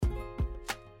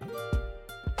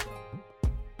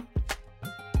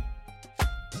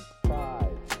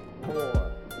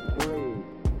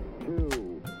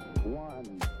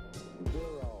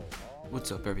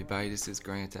What's up, everybody? This is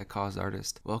Grant at Cause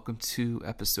Artist. Welcome to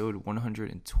episode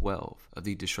 112 of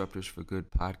the Disruptors for Good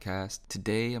podcast.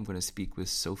 Today, I'm going to speak with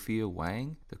Sophia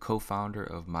Wang, the co-founder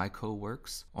of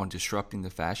MyCoWorks, on disrupting the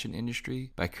fashion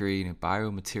industry by creating a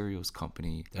biomaterials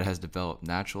company that has developed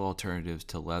natural alternatives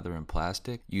to leather and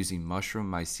plastic using mushroom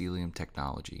mycelium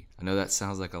technology. I know that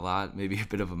sounds like a lot, maybe a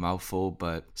bit of a mouthful,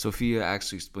 but Sophia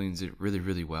actually explains it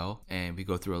really well, and we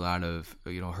go through a lot of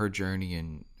her journey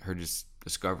and her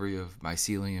discovery of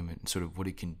mycelium and sort of what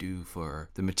it can do for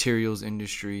the materials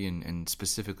industry and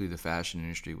specifically the fashion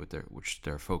industry, which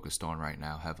they're focused on right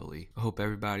now heavily. I hope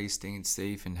everybody's staying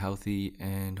safe and healthy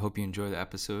and hope you enjoy the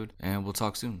episode, and we'll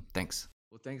talk soon. Thanks.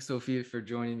 Well, thanks, Sophia, for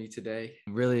joining me today.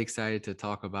 I'm really excited to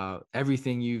talk about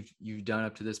everything you've done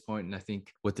up to this point, and I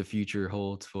think what the future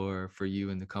holds for you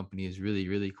and the company is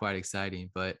really quite exciting.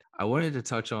 But I wanted to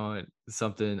touch on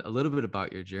something a little bit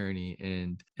about your journey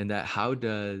and that how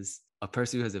does a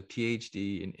person who has a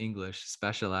PhD in English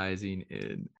specializing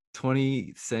in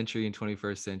 20th century and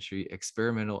 21st century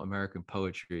experimental American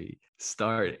poetry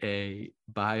start a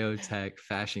biotech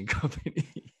fashion company?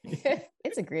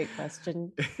 It's a great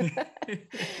question.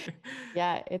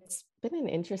 Yeah, it's been an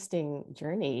interesting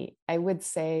journey. I would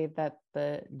say that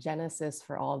the genesis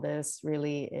for all this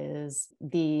really is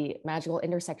the magical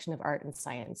intersection of art and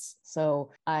science.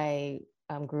 So I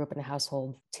grew up in a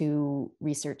household to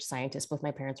research scientists. Both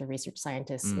my parents are research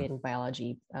scientists in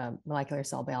biology, molecular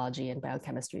cell biology and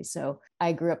biochemistry. So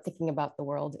I grew up thinking about the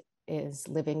world is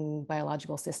living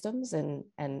biological systems and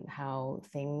how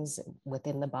things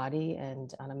within the body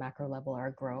and on a macro level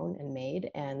are grown and made.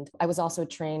 And I was also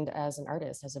trained as an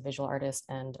artist, as a visual artist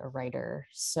and a writer.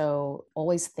 So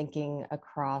always thinking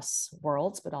across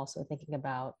worlds, but also thinking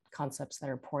about concepts that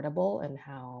are portable and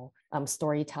how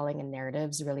storytelling and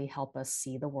narratives really help us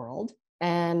see the world.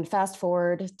 And fast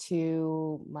forward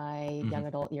to my young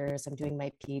adult years, I'm doing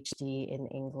my PhD in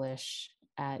English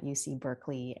at UC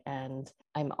Berkeley, and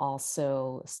I'm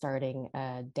also starting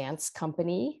a dance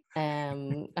company.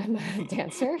 I'm a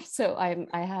dancer, so I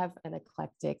have an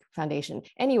eclectic foundation.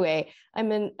 Anyway,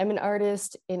 I'm an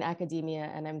artist in academia,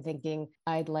 and I'm thinking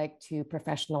I'd like to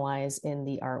professionalize in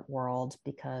the art world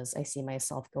because I see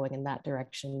myself going in that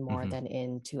direction more than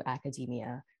into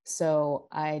academia. So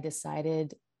I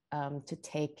decided to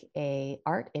take a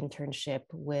art internship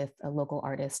with a local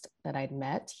artist that I'd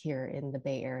met here in the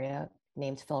Bay Area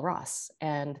named Phil Ross.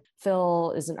 And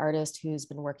Phil is an artist who's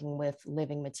been working with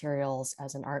living materials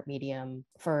as an art medium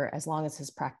for as long as his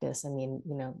practice. I mean,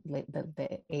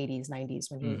 the 80s, 90s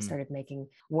when he started making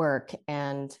work.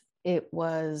 And it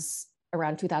was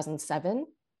around 2007.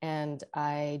 And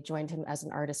I joined him as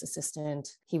an artist assistant.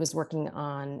 He was working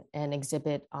on an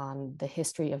exhibit on the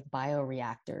history of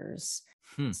bioreactors,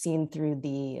 seen through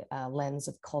the lens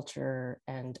of culture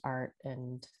and art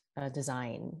and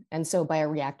design. And so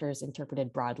bioreactors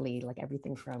interpreted broadly, like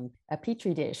everything from a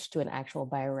petri dish to an actual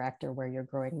bioreactor where you're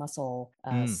growing muscle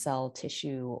cell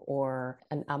tissue, or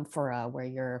an amphora where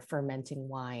you're fermenting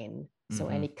wine. So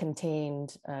any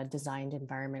contained, designed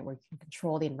environment where you can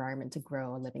control the environment to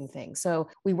grow a living thing. So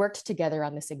we worked together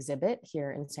on this exhibit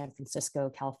here in San Francisco,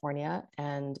 California,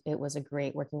 and it was a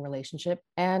great working relationship.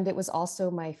 And it was also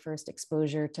my first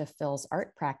exposure to Phil's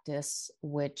art practice,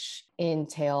 which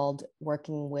entailed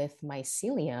working with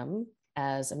mycelium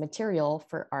as a material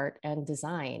for art and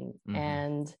design.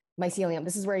 And mycelium,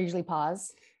 this is where I usually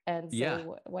pause and say,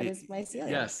 what is mycelium?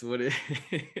 Yes, what is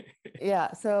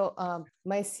Yeah, so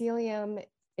mycelium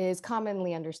is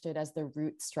commonly understood as the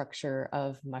root structure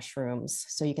of mushrooms.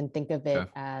 So you can think of it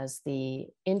as the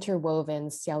interwoven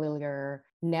cellular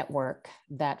network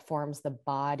that forms the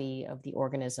body of the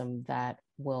organism that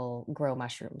will grow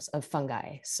mushrooms, of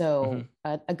fungi. So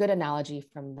a good analogy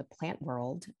from the plant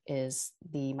world is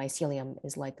the mycelium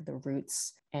is like the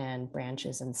roots and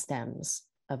branches and stems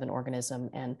of an organism,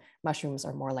 and mushrooms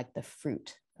are more like the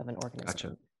fruit of an organism.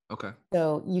 Gotcha. Okay.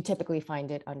 So you typically find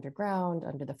it underground,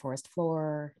 under the forest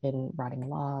floor, in rotting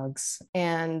logs.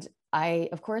 And I,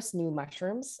 of course, knew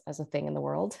mushrooms as a thing in the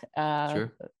world.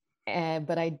 Sure.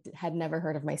 But I had never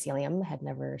heard of mycelium, had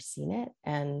never seen it,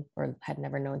 or had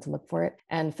never known to look for it.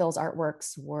 And Phil's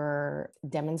artworks were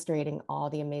demonstrating all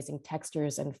the amazing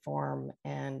textures and form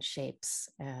and shapes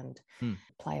and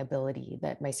pliability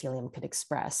that mycelium could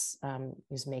express. He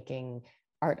was making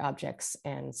art objects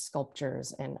and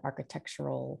sculptures and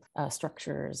architectural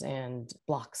structures and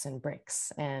blocks and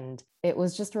bricks. And it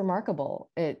was just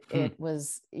remarkable. It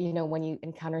was, when you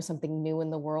encounter something new in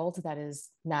the world that is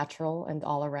natural and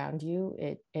all around you,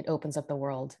 it opens up the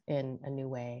world in a new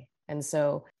way. And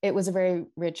so it was a very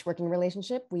rich working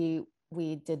relationship. We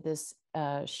did this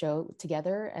show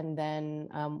together. And then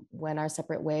went our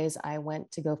separate ways. I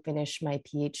went to go finish my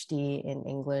PhD in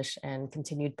English and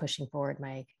continued pushing forward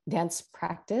my dance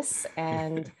practice.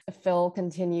 And Phil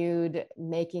continued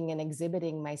making and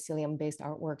exhibiting mycelium-based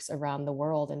artworks around the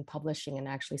world and publishing and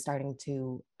actually starting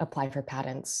to apply for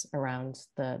patents around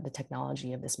the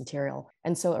technology of this material.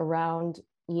 And so around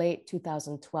late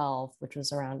 2012, which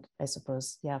was around, I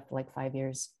suppose, yeah, like 5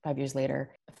 years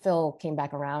later, Phil came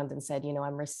back around and said,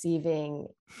 I'm receiving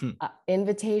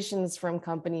invitations from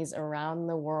companies around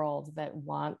the world that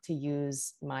want to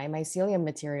use my mycelium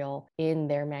material in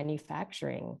their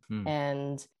manufacturing.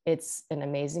 And it's an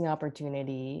amazing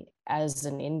opportunity. As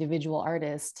an individual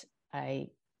artist, I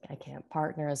can't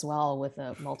partner as well with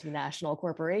a multinational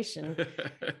corporation.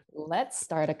 Let's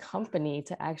start a company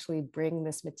to actually bring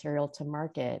this material to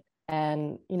market.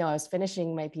 And, I was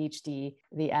finishing my PhD,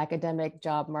 the academic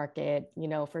job market,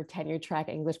 for tenure track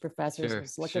English professors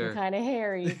was looking kind of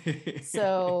hairy.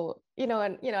 So,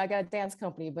 I got a dance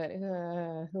company, but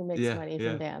who makes money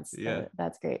from dance?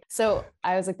 That's great. So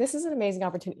I was like, this is an amazing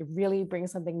opportunity to really bring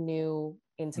something new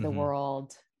into the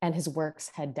world. And his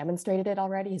works had demonstrated it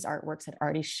already. His artworks had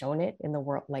already shown it in the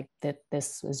world, like that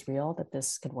this was real, that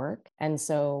this could work. And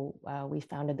so we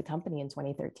founded the company in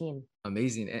 2013.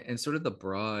 Amazing. And sort of the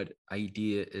broad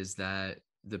idea is that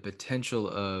the potential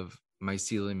of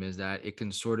mycelium is that it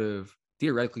can sort of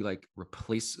theoretically like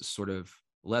replace sort of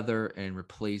leather and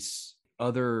replace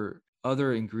other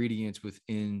ingredients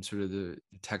within sort of the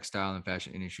textile and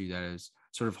fashion industry that is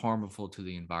sort of harmful to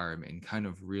the environment, and kind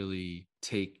of really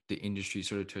take the industry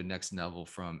sort of to a next level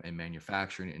from a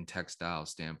manufacturing and textile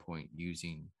standpoint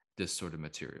using this sort of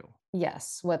material.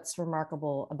 Yes. What's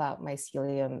remarkable about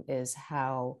mycelium is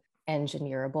how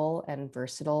engineerable and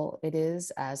versatile it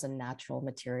is as a natural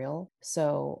material.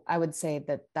 So I would say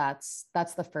that that's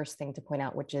the first thing to point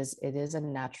out, which is it is a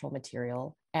natural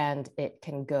material and it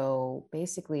can go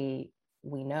basically,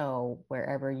 we know,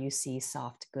 wherever you see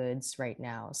soft goods right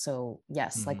now. So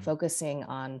yes, like focusing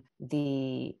on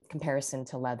the comparison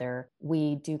to leather,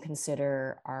 we do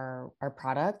consider our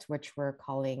product, which we're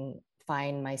calling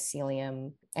fine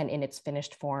mycelium and in its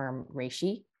finished form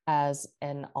reishi, as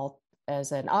an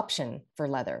option for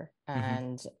leather.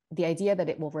 And the idea that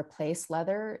it will replace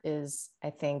leather is, I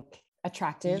think,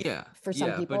 attractive for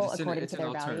some people according to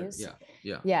their values.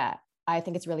 Yeah. I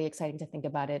think it's really exciting to think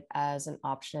about it as an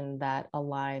option that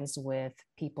aligns with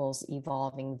people's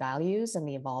evolving values and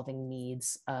the evolving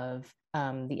needs of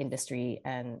the industry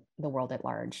and the world at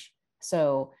large.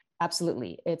 So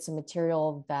absolutely, it's a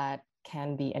material that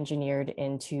can be engineered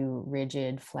into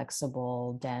rigid,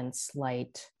 flexible, dense,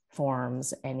 light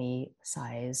forms, any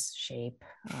size, shape,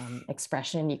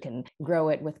 expression. You can grow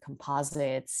it with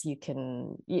composites.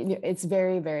 It's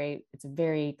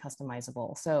very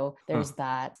customizable. So there's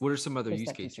that. What are some other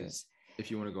use cases? If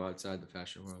you want to go outside the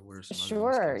fashion world, what are some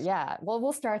other use cases? Yeah. Well,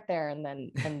 we'll start there and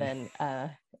then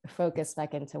focus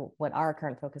back into what our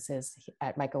current focus is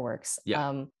at MycoWorks.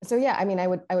 So yeah, I mean, I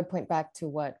would point back to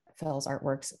what Phil's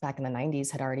artworks back in the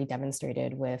 90s had already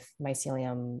demonstrated with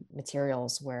mycelium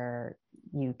materials, where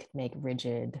you could make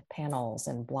rigid panels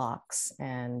and blocks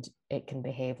and it can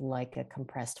behave like a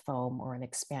compressed foam or an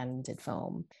expanded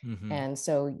foam. And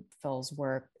so Phil's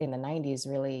work in the 90s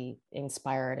really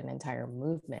inspired an entire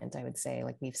movement, I would say.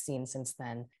 Like we've seen since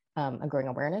then a growing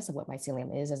awareness of what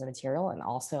mycelium is as a material, and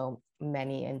also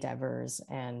many endeavors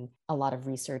and a lot of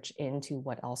research into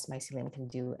what else mycelium can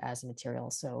do as a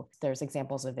material. So there's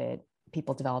examples of it,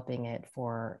 people developing it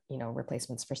for,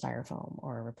 replacements for styrofoam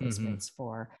or replacements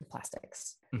for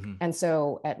plastics. And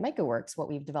so at MycoWorks, what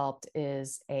we've developed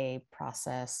is a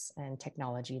process and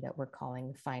technology that we're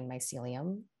calling fine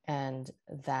mycelium. And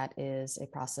that is a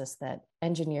process that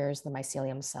engineers the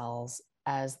mycelium cells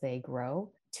as they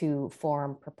grow to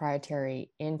form proprietary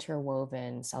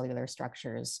interwoven cellular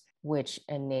structures, which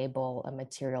enable a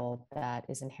material that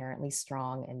is inherently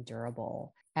strong and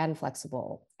durable and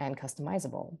flexible and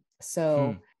customizable.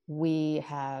 So we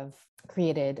have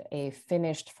created a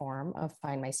finished form of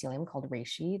fine mycelium called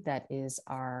reishi that is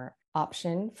our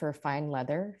option for fine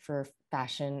leather for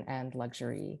fashion and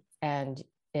luxury. And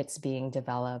it's being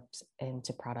developed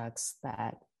into products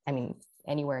that,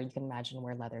 anywhere you can imagine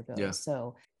where leather goes.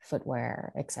 So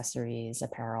footwear, accessories,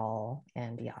 apparel,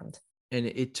 and beyond. And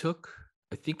it took,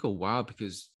 I think, a while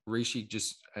because reishi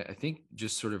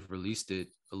just sort of released it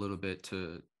a little bit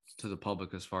to the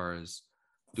public as far as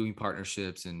doing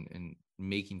partnerships and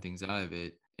making things out of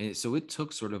it. And so it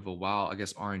took sort of a while, I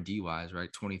guess, R&D wise,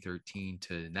 right? 2013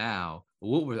 to now.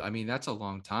 That's a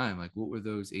long time. Like, what were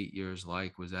those 8 years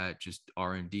like? Was that just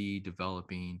R&D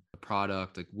developing a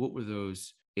product? Like, what were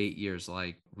those 8 years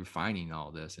like refining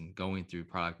all this and going through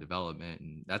product development.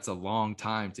 And that's a long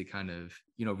time to kind of,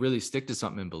 really stick to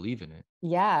something and believe in it.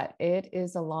 Yeah, it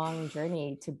is a long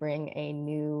journey to bring a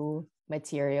new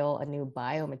material, a new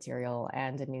biomaterial,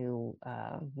 and a new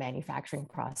manufacturing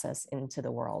process into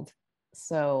the world.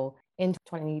 So in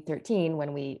 2013,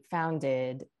 when we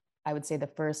founded, I would say the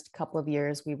first couple of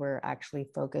years, we were actually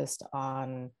focused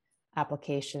on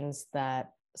applications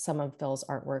that some of Phil's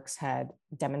artworks had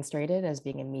demonstrated as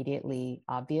being immediately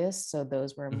obvious. So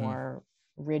those were Mm-hmm. more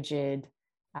rigid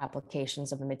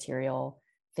applications of the material,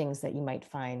 things that you might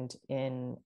find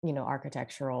in,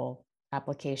 architectural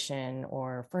application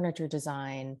or furniture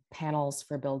design, panels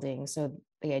for buildings. So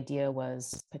the idea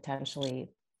was potentially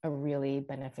a really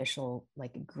beneficial,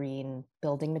 like green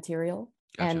building material.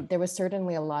 Gotcha. And there was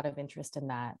certainly a lot of interest in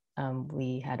that.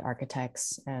 We had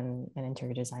architects and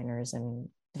interior designers and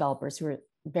developers who were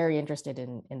very interested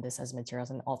in this as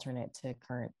materials, an alternate to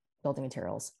current building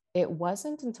materials. It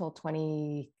wasn't until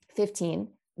 2015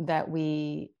 that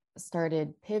we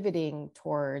started pivoting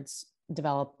towards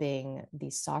developing the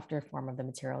softer form of the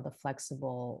material, the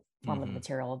flexible form of the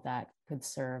material that could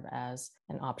serve as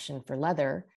an option for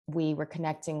leather. We were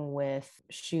connecting with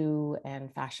shoe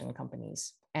and fashion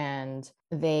companies, and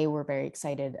they were very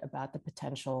excited about the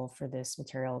potential for this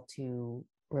material to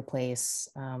replace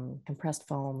compressed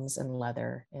foams and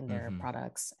leather in their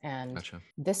products. And Gotcha.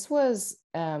 this was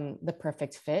the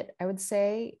perfect fit, I would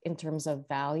say, in terms of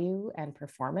value and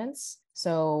performance.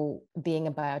 So being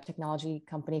a biotechnology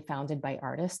company founded by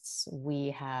artists,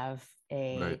 we have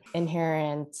a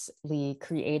inherently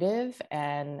creative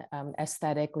and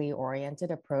aesthetically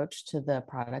oriented approach to the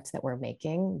products that we're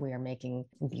making. We are making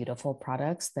beautiful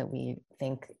products that we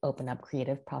think open up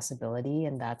creative possibility,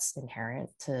 and that's inherent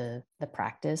to the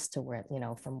practice, to where,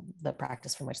 from the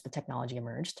practice from which the technology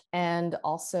emerged. And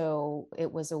also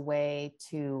it was a way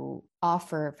to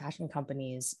offer fashion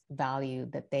companies value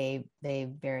that they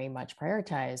very much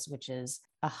prioritize, which is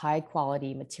a high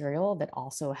quality material that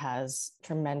also has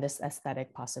tremendous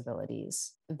aesthetic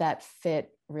possibilities. That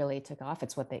fit really took off.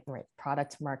 It's what they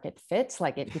product market fit.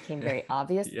 Like it became very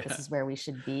obvious. This is where we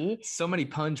should be. So many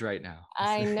puns right now.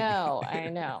 I know.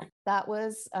 That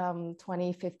was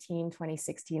 2015,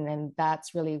 2016. And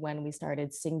that's really when we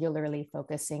started singularly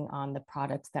focusing on the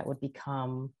products that would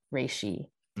become reishi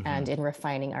and in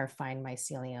refining our fine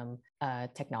mycelium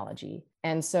technology.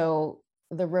 And so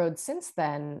the road since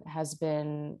then has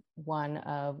been one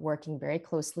of working very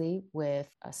closely with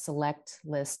a select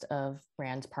list of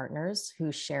brand partners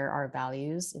who share our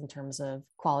values in terms of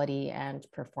quality and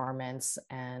performance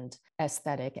and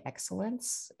aesthetic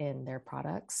excellence in their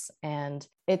products. And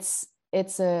it's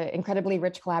an incredibly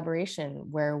rich collaboration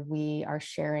where we are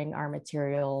sharing our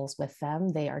materials with them.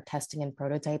 They are testing and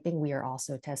prototyping. We are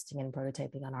also testing and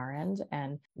prototyping on our end,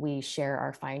 and we share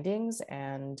our findings,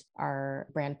 and our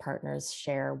brand partners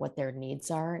share what their needs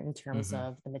are in terms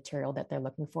of the material that they're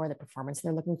looking for, the performance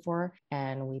they're looking for,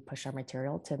 and we push our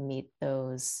material to meet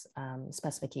those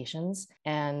specifications.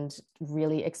 And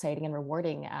really exciting and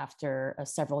rewarding after a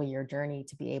several year journey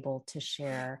to be able to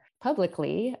share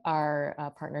publicly our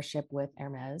partnership with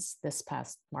Hermes this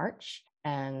past March.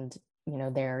 And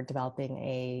they're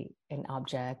developing an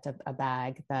object, a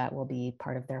bag that will be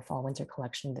part of their fall winter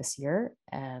collection this year,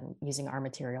 and using our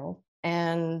material.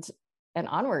 And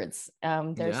onwards.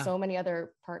 There's so many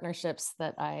other partnerships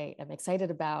that I am excited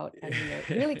about, and we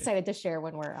are really excited to share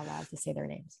when we're allowed to say their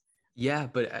names. Yeah,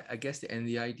 but I guess, and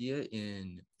the idea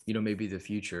in, maybe the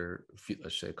future,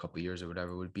 let's say a couple of years or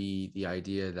whatever, would be the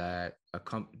idea that a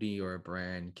company or a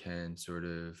brand can sort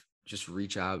of just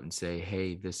reach out and say,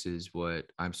 hey, this is what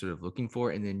I'm sort of looking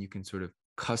for. And then you can sort of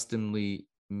customly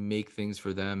make things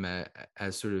for them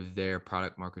as sort of their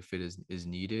product market fit is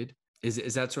needed.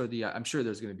 Is that sort of I'm sure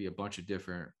there's going to be a bunch of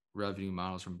different revenue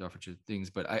models from different things,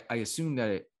 but I assume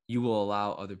that you will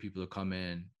allow other people to come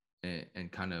in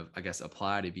and kind of, I guess,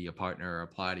 apply to be a partner or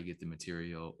apply to get the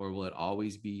material, or will it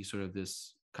always be sort of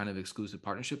this kind of exclusive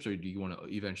partnerships, or do you want to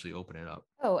eventually open it up?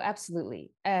 Oh,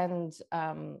 absolutely. And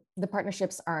the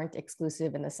partnerships aren't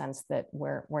exclusive in the sense that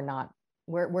we're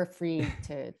free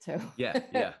to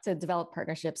to develop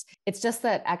partnerships. It's just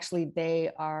that actually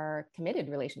they are committed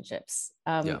relationships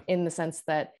in the sense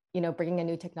that, bringing a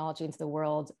new technology into the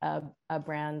world, a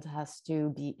brand has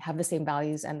to have the same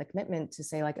values and the commitment to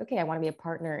say, like, okay, I want to be a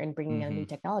partner in bringing in a new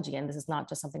technology. And this is not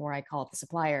just something where I call up the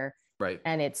supplier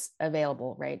and it's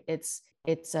available, right?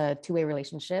 It's a two-way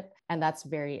relationship. And that's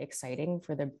very exciting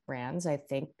for the brands, I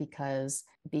think, because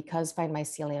fine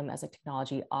mycelium as a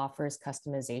technology offers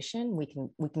customization. We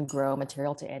can grow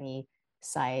material to any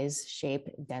size, shape,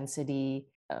 density,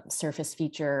 surface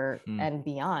feature, and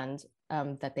beyond.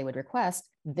 that they would request,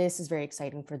 this is very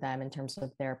exciting for them in terms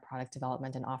of their product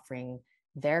development and offering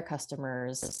their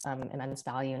customers immense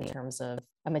value in terms of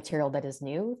a material that is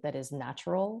new, that is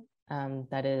natural,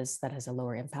 that has a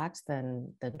lower impact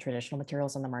than the traditional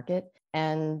materials on the market,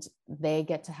 and they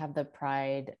get to have the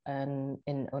pride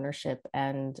in ownership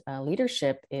and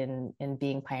leadership in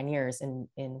being pioneers in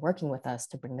working with us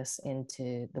to bring this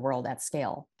into the world at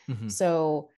scale. Mm-hmm.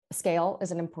 So scale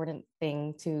is an important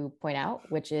thing to point out,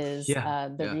 which is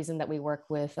the reason that we work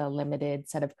with a limited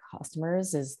set of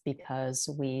customers is because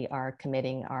we are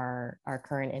committing our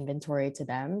current inventory to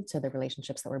them, to the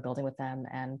relationships that we're building with them,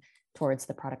 and towards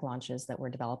the product launches that we're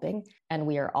developing. And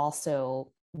we are also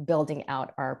building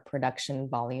out our production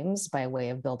volumes by way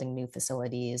of building new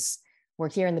facilities. We're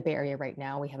here in the Bay Area right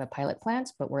now. We have a pilot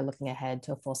plant, but we're looking ahead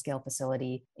to a full-scale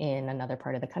facility in another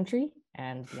part of the country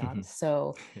and beyond.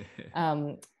 So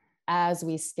as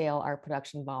we scale our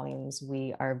production volumes,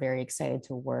 we are very excited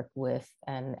to work with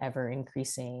an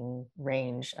ever-increasing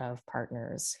range of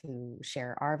partners who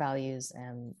share our values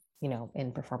and,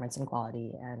 in performance and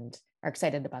quality, and are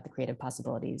excited about the creative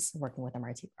possibilities working with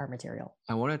our material.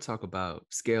 I want to talk about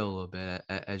scale a little bit,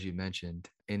 as you mentioned.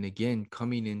 And again,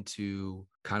 coming into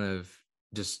kind of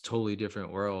just totally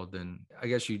different world. And I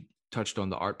guess you touched on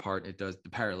the art part. It does, the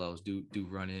parallels do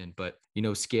run in, but,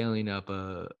 scaling up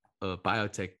a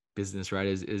biotech business, right,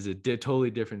 is a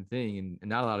totally different thing. And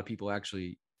not a lot of people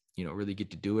actually, really get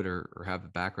to do it or have the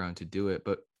background to do it.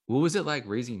 But what was it like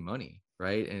raising money,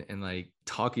 right? And like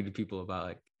talking to people about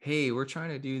like, hey, we're trying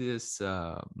to do this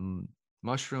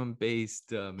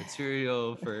mushroom-based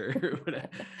material for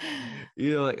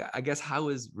like, I guess, how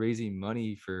is raising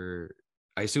money for,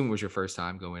 I assume it was your first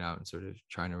time going out and sort of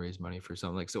trying to raise money for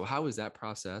something, like, so how was that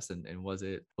process, and was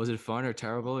it fun or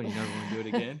terrible and you never want to do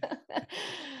it again?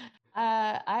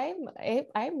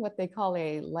 I'm what they call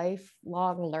a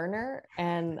lifelong learner,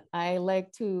 and I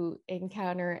like to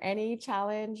encounter any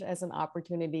challenge as an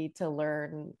opportunity to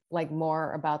learn like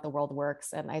more about the world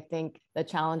works. And I think the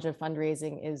challenge of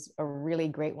fundraising is a really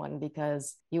great one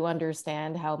because you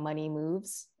understand how money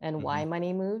moves and why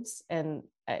money moves. And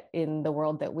in the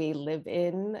world that we live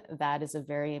in, that is a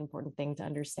very important thing to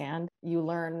understand. You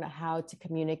learn how to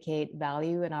communicate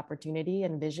value and opportunity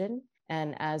and vision.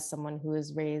 And as someone who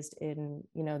is raised in,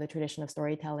 the tradition of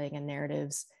storytelling and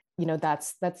narratives,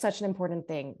 that's such an important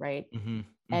thing, right? Mm-hmm.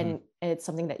 And it's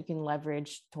something that you can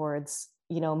leverage towards,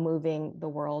 moving the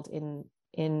world in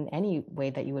any way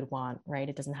that you would want, right?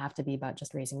 It doesn't have to be about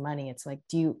just raising money. It's like,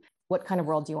 what kind of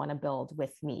world do you want to build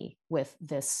with me, with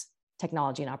this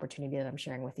technology and opportunity that I'm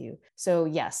sharing with you? So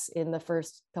yes, in the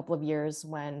first couple of years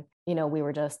when, we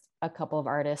were just a couple of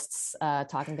artists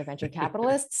talking to venture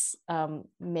capitalists,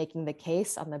 making the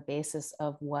case on the basis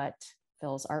of what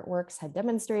Phil's artworks had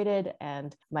demonstrated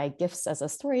and my gifts as a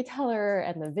storyteller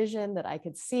and the vision that I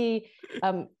could see,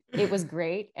 it was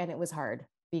great. And it was hard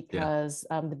because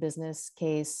the business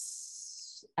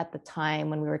case at the time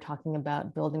when we were talking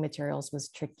about building materials was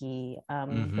tricky.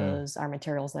 Those are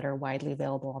materials that are widely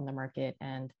available on the market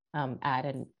and at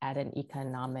an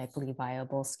economically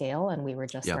viable scale. And we were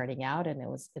just starting out, and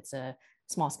it's a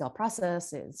small scale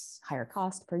process. It's higher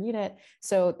cost per unit.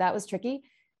 So that was tricky.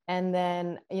 And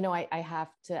then, I have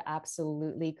to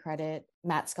absolutely credit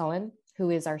Matt Scullin, who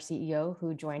is our CEO,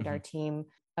 who joined our team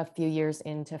a few years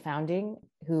into founding,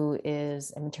 who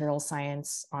is a material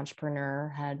science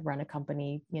entrepreneur, had run a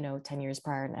company, 10 years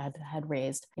prior and had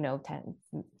raised,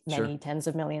 tens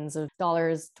of millions of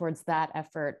dollars towards that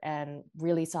effort, and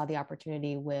really saw the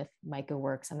opportunity with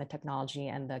MycoWorks and the technology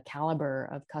and the caliber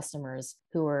of customers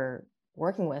who were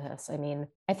working with us. I mean,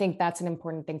 I think that's an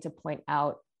important thing to point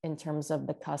out in terms of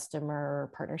the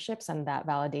customer partnerships and that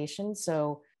validation.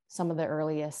 So some of the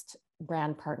earliest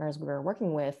brand partners we were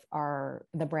working with are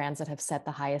the brands that have set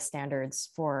the highest standards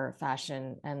for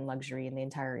fashion and luxury in the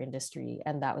entire industry.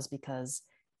 And that was because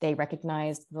they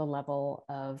recognized the level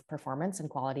of performance and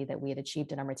quality that we had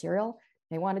achieved in our material.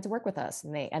 They wanted to work with us.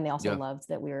 And they also loved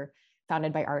that we were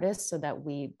founded by artists, so that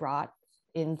we brought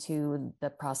into the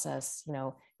process,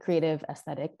 creative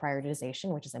aesthetic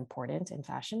prioritization, which is important in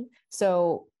fashion.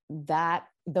 So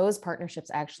those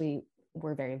partnerships actually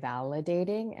were very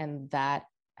validating, and that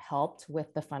helped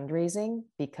with the fundraising,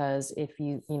 because if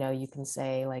you can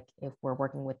say, like, if we're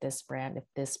working with this brand, if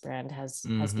this brand has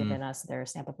given us their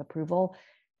stamp of approval,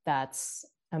 that's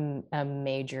a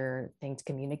major thing to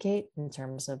communicate in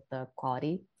terms of the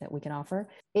quality that we can offer.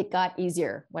 It got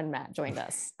easier when Matt joined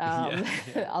us.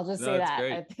 I'll just say that.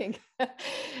 Great. I think,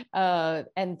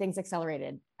 and things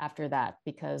accelerated after that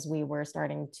because we were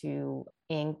starting to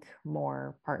ink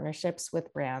more partnerships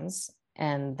with brands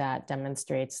And that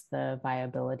demonstrates the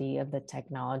viability of the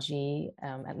technology,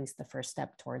 at least the first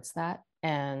step towards that.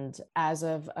 And as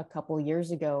of a couple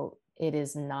years ago, it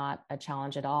is not a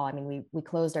challenge at all. I mean, we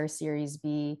closed our Series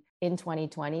B in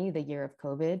 2020, the year of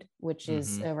COVID, which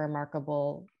is a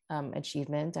remarkable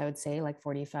achievement, I would say, like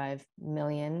 45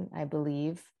 million, I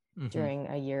believe, during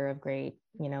a year of great,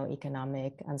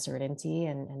 economic uncertainty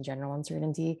and general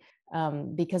uncertainty,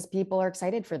 because people are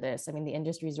excited for this. I mean, the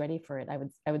industry is ready for it.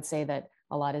 I would say that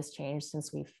a lot has changed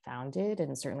since we founded,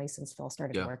 and certainly since Phil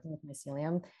started working with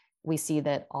Mycelium. We see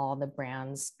that all the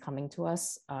brands coming to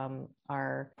us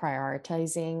are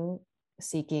prioritizing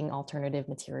seeking alternative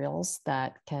materials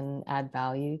that can add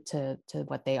value to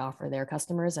what they offer their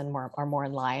customers and are more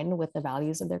in line with the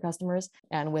values of their customers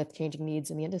and with changing needs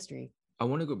in the industry. I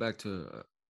want to go back to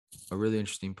a really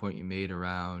interesting point you made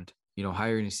around,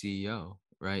 hiring a CEO,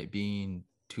 right? Being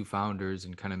two founders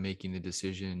and kind of making the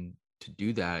decision to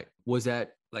do that. Was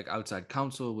that like outside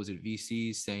counsel? Was it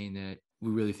VCs saying that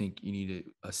we really think you need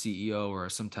a CEO or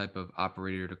some type of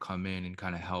operator to come in and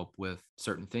kind of help with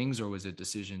certain things? Or was it a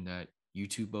decision that you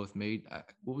two both made?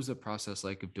 What was the process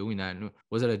like of doing that? And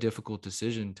was it a difficult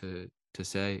decision to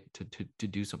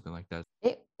do something like that?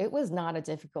 It was not a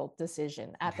difficult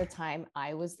decision. At the time,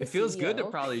 I was the It feels CEO. good to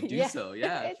probably do so.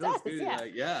 Yeah, it feels does. good. Yeah.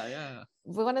 Like, yeah.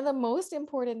 One of the most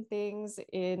important things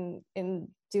in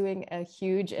doing a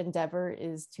huge endeavor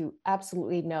is to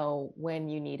absolutely know when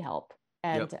you need help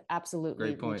and to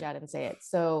absolutely reach out and say it.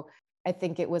 So I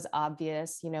think it was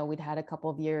obvious, we'd had a couple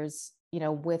of years,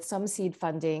 with some seed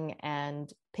funding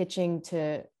and pitching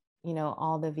to,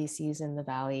 all the VCs in the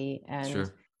Valley,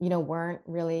 and weren't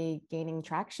really gaining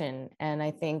traction. And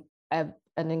I think an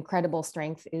incredible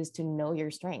strength is to know your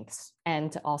strengths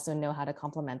and to also know how to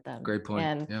complement them. Great point.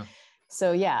 And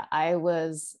so,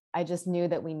 I just knew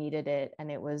that we needed it,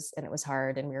 and it was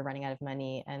hard, and we were running out of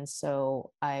money. And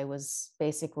so I was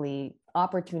basically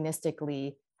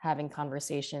opportunistically having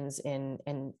conversations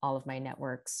in all of my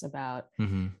networks about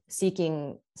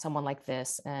seeking someone like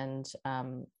this. And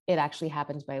it actually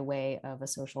happened by way of a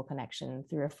social connection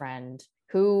through a friend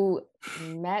who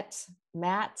met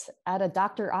Matt at a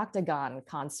Dr. Octagon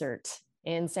concert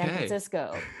in San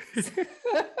Francisco.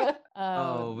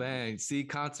 Oh man, see,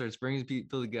 concerts brings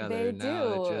people together. They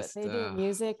do.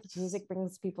 Music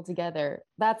brings people together.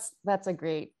 That's a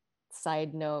great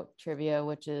side note trivia,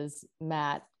 which is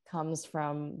Matt comes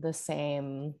from the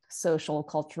same social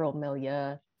cultural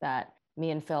milieu that me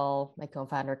and Phil, my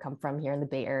co-founder, come from here in the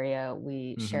Bay Area.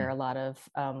 We share a lot of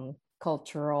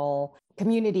cultural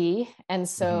community, and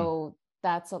so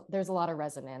there's a lot of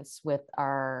resonance with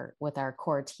our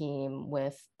core team,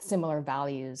 with similar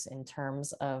values in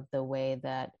terms of the way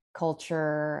that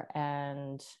culture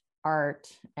and art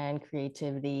and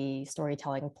creativity,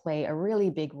 storytelling play a really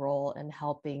big role in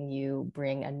helping you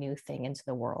bring a new thing into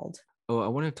the world. Oh, I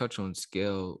want to touch on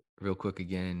scale real quick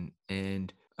again,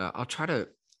 and I'll try to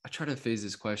phase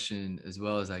this question as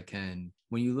well as I can.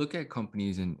 When you look at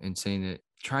companies and saying that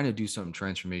trying to do something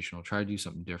transformational, try to do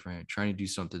something different, trying to do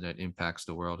something that impacts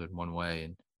the world in one way,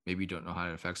 and maybe you don't know how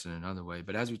it affects it in another way.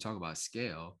 But as we talk about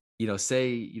scale,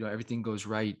 say, everything goes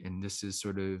right, and this is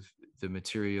sort of the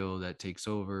material that takes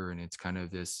over, and it's kind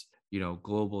of this,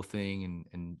 global thing,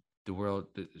 and the world,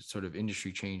 the sort of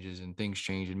industry changes and things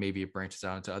change, and maybe it branches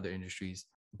out into other industries.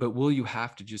 But will you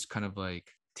have to just kind of like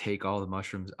take all the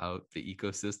mushrooms out the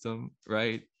ecosystem,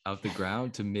 right, out the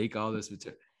ground to make all this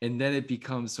material? And then it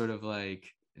becomes sort of like,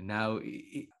 now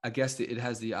I guess it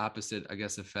has the opposite,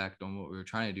 effect on what we were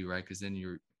trying to do, right? Because then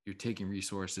you're taking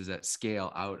resources at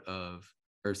scale out of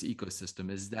Earth's ecosystem.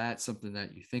 Is that something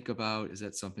that you think about? Is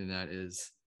that something that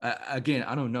is, again,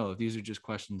 I don't know. These are just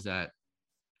questions that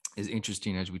is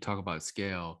interesting as we talk about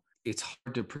scale. It's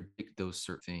hard to predict those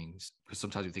certain things because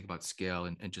sometimes we think about scale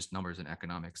and just numbers and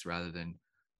economics rather than,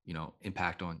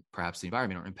 impact on perhaps the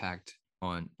environment or impact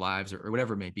on lives or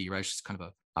whatever it may be, right? It's just kind of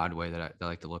an odd way that I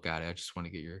like to look at it. I just want to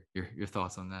get your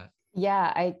thoughts on that.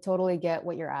 Yeah, I totally get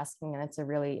what you're asking. And it's a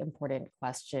really important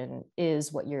question.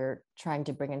 Is what you're trying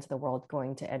to bring into the world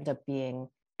going to end up being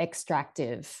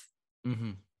extractive,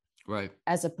 right,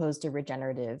 as opposed to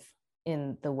regenerative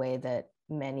in the way that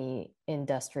many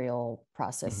industrial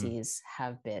processes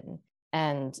have been?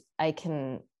 And I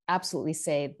can absolutely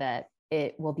say that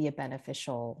it will be a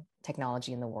beneficial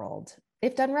technology in the world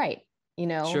if done right.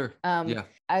 Sure.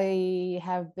 I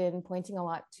have been pointing a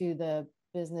lot to the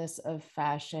Business of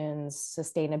Fashion's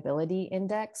Sustainability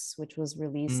Index, which was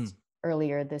released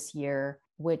earlier this year,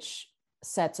 which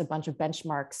sets a bunch of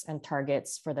benchmarks and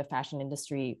targets for the fashion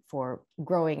industry for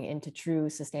growing into true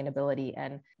sustainability.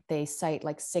 And they cite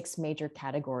like 6 major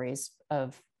categories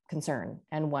of concern.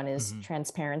 And one is Mm-hmm.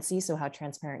 transparency. So, how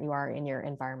transparent you are in your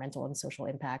environmental and social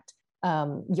impact,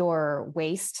 your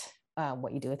waste,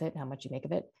 what you do with it, how much you make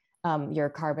of it, your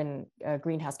carbon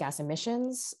greenhouse gas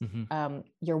emissions, Mm-hmm.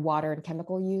 your water and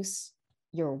chemical use,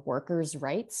 your workers'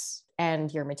 rights,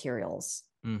 and your materials.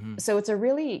 Mm-hmm. So it's a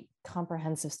really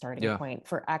comprehensive starting Yeah. point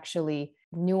for actually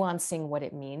nuancing what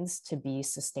it means to be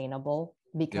sustainable,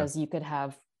 Yeah. because you could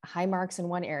have high marks in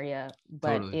one area,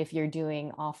 but Totally. if you're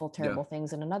doing awful, Yeah. terrible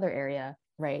things in another area,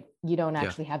 right, you don't Yeah.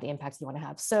 actually have the impacts you want to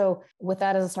have. So with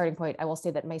that as a starting point, I will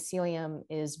say that mycelium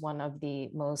is one of the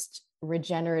most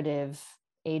regenerative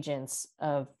agents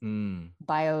of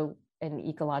bio and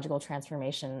ecological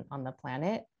transformation on the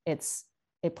planet.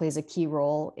 It plays a key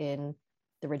role in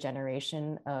the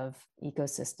regeneration of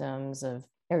ecosystems, of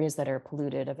areas that are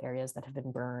polluted, of areas that have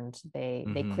been burned. They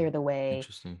clear the way.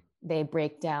 Interesting. They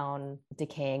break down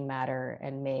decaying matter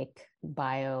and make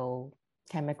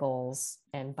biochemicals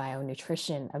and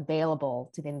bionutrition available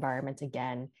to the environment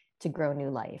again to grow new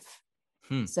life.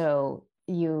 So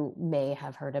you may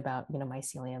have heard about,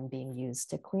 mycelium being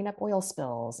used to clean up oil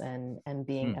spills and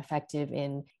being effective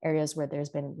in areas where there's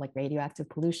been like radioactive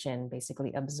pollution,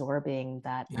 basically absorbing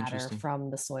that matter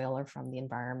from the soil or from the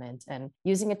environment and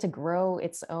using it to grow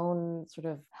its own sort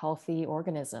of healthy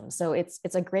organism. So it's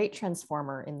a great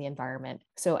transformer in the environment.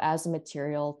 So as a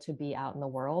material to be out in the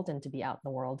world and to be out in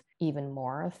the world even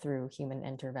more through human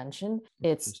intervention,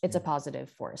 it's a positive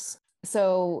force.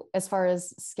 So as far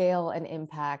as scale and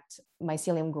impact,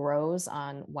 mycelium grows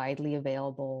on widely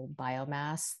available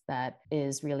biomass that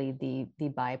is really the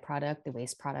byproduct, the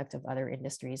waste product of other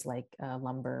industries like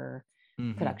lumber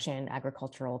production,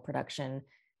 agricultural production.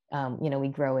 We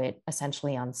grow it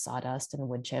essentially on sawdust and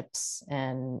wood chips,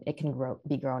 and it can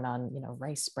be grown on,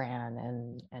 rice bran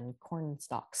and corn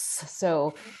stalks.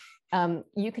 So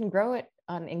you can grow it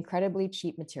on incredibly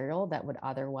cheap material that would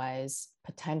otherwise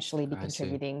potentially be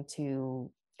contributing to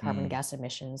carbon gas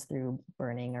emissions through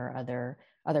burning or other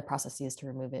processes to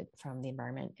remove it from the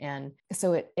environment. And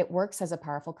so it works as a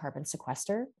powerful carbon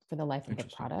sequester for the life of the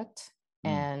product.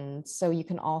 And so you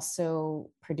can also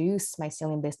produce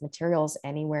mycelium-based materials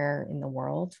anywhere in the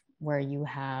world where you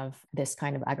have this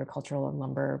kind of agricultural and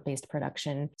lumber-based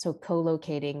production. So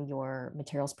co-locating your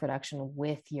materials production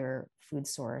with your food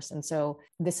source. And so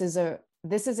this is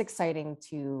exciting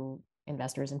to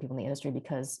investors and people in the industry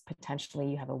because potentially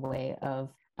you have a way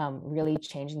of really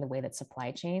changing the way that supply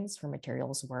chains for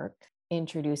materials work,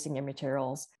 introducing your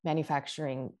materials,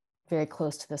 manufacturing very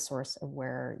close to the source of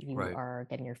where you are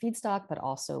getting your feedstock, but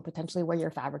also potentially where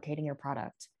you're fabricating your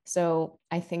product. So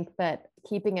I think that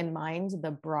keeping in mind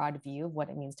the broad view of what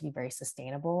it means to be very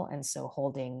sustainable, and so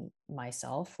holding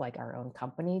myself, like our own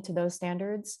company, to those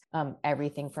standards,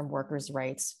 everything from workers'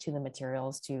 rights to the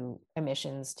materials to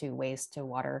emissions to waste to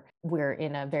water, we're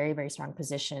in a very, very strong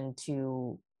position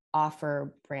to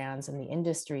offer brands in the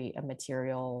industry a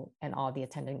material and all the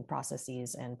attendant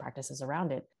processes and practices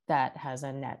around it that has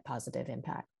a net positive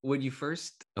impact. When you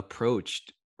first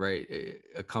approached, right,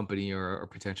 a company or a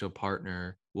potential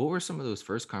partner, what were some of those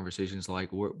first conversations like?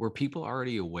 Were people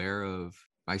already aware of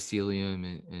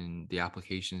mycelium and the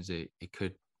applications it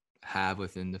could have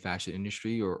within the fashion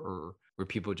industry, or were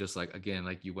people just like, again,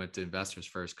 like you went to investors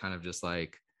first, kind of just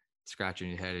like scratching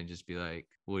your head and just be like,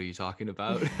 what are you talking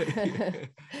about?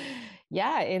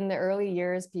 Yeah, in the early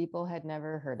years, people had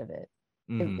never heard of it.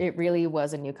 It really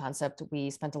was a new concept. We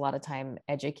spent a lot of time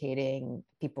educating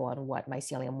people on what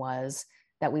mycelium was,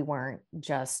 that we weren't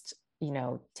just,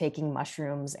 taking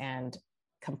mushrooms and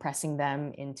compressing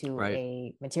them into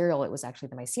a material. It was actually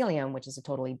the mycelium, which is a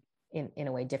totally, in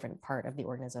a way, different part of the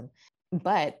organism.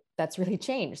 But that's really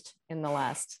changed in the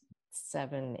last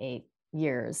 7-8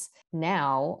 years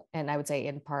now. And I would say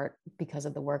in part because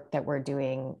of the work that we're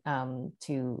doing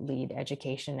to lead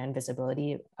education and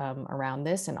visibility around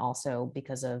this, and also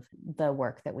because of the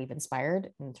work that we've inspired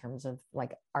in terms of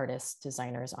like artists,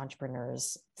 designers,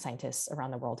 entrepreneurs, scientists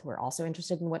around the world who are also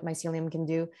interested in what mycelium can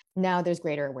do. Now there's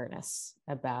greater awareness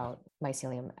about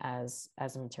mycelium as a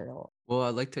material. Well,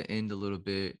 I'd like to end a little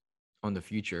bit on the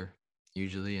future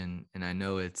usually, and I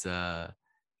know it's a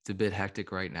bit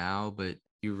hectic right now, but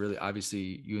you really,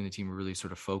 obviously you and the team are really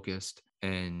sort of focused,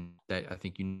 and that I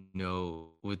think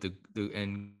what the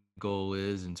end goal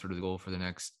is, and sort of the goal for the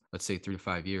next, let's say, 3 to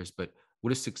 5 years. But what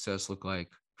does success look like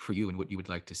for you, and what you would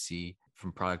like to see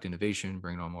from product innovation,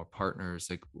 bringing on more partners?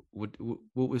 Like what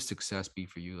would success be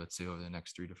for you, let's say, over the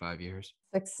next 3 to 5 years?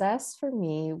 Success for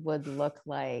me would look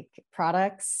like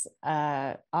products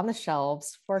on the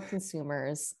shelves for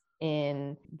consumers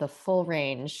in the full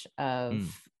range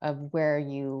of where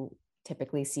you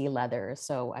typically see leather.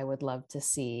 So I would love to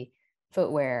see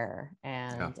footwear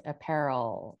Yeah. and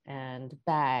apparel and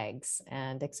bags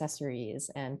and accessories,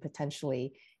 and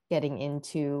potentially getting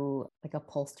into like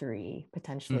upholstery,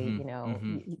 potentially, Mm-hmm.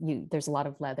 Mm-hmm. there's a lot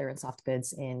of leather and soft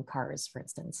goods in cars, for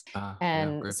instance. Yeah,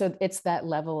 And great. so it's that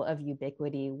level of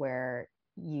ubiquity where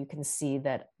you can see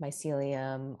that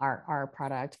mycelium, our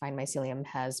product, Fine Mycelium,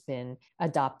 has been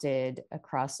adopted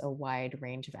across a wide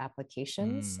range of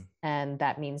applications. Mm. And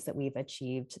that means that we've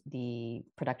achieved the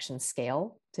production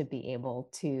scale to be able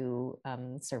to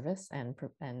service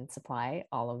and supply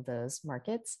all of those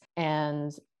markets.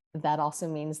 And that also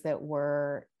means that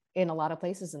we're in a lot of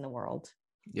places in the world.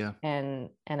 Yeah. And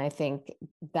I think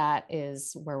that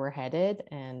is where we're headed.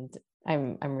 And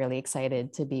I'm really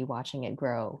excited to be watching it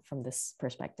grow from this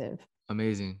perspective.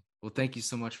 Amazing. Well, thank you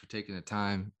so much for taking the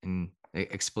time and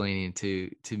explaining to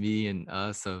me and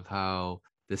us of how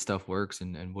this stuff works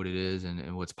and what it is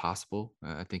and what's possible.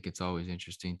 I think it's always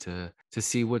interesting to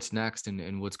see what's next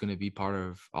and what's going to be part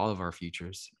of all of our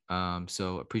futures.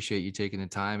 So appreciate you taking the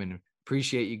time and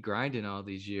appreciate you grinding all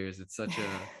these years. It's such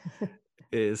a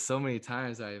it's so many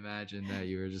times I imagine that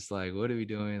you were just like, what are we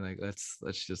doing? Like, let's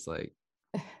just like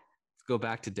let's go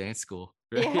back to dance school,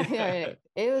 Yeah, right?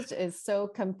 yeah, it's so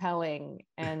compelling,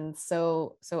 and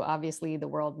so obviously the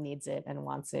world needs it and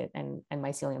wants it, and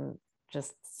mycelium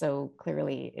just so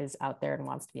clearly is out there and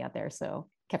wants to be out there, so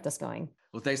kept us going.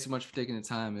 Well, thanks so much for taking the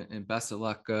time and best of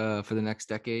luck for the next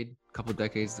decade, couple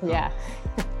decades to come. Yeah.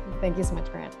 Thank you so much,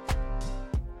 Grant.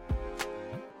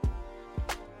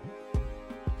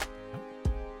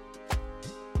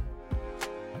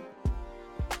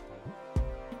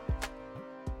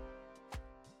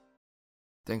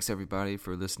 Thanks everybody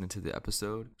for listening to the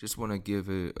episode. Just want to give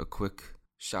a quick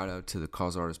shout out to the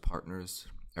Cause Artist partners,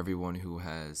 everyone who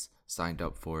has signed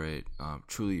up for it.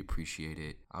 Truly appreciate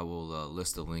it. I will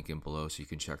list the link in below so you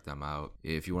can check them out.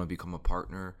 If you want to become a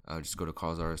partner, just go to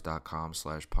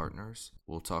causeartist.com/partners.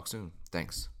 We'll talk soon.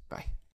 Thanks. Bye.